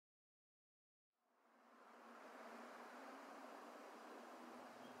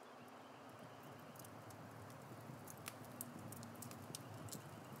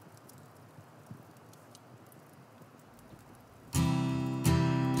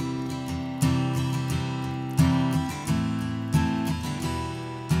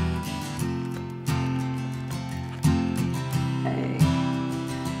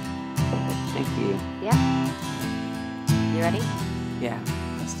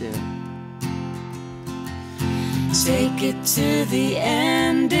do. Take it to the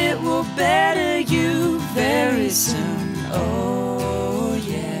end, it will better you very soon. Oh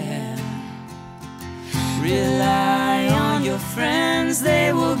yeah. Rely on your friends,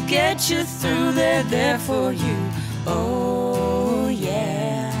 they will get you through, they're there for you. Oh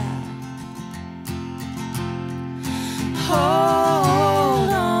yeah.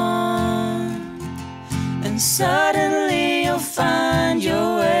 Hold on, and suddenly you'll find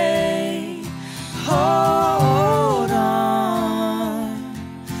your way. Hold on,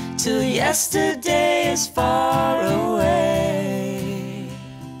 till yesterday is far away.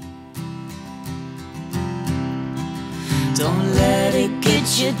 Don't let it get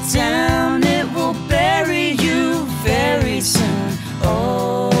you down, it will bury you very soon.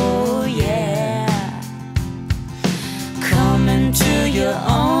 Oh yeah. Come into your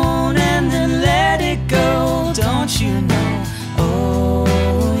own and then let it go, don't you know? Oh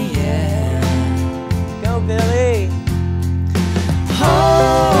yeah. Go, Billy!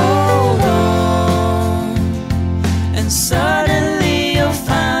 Hold on, and suddenly you'll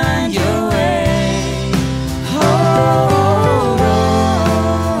find your way. Hold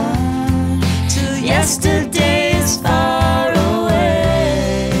on, till yesterday is far away.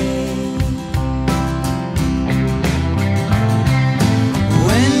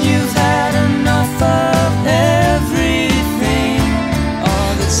 When you've had enough of everything,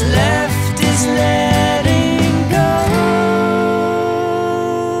 all that's left is letting go.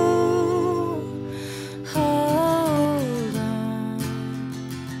 Hold on,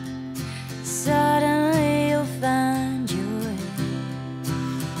 suddenly you'll find your way.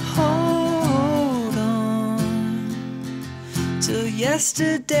 Hold on, till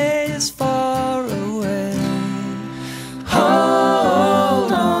yesterday is far away.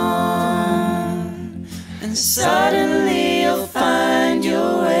 Hold on, and suddenly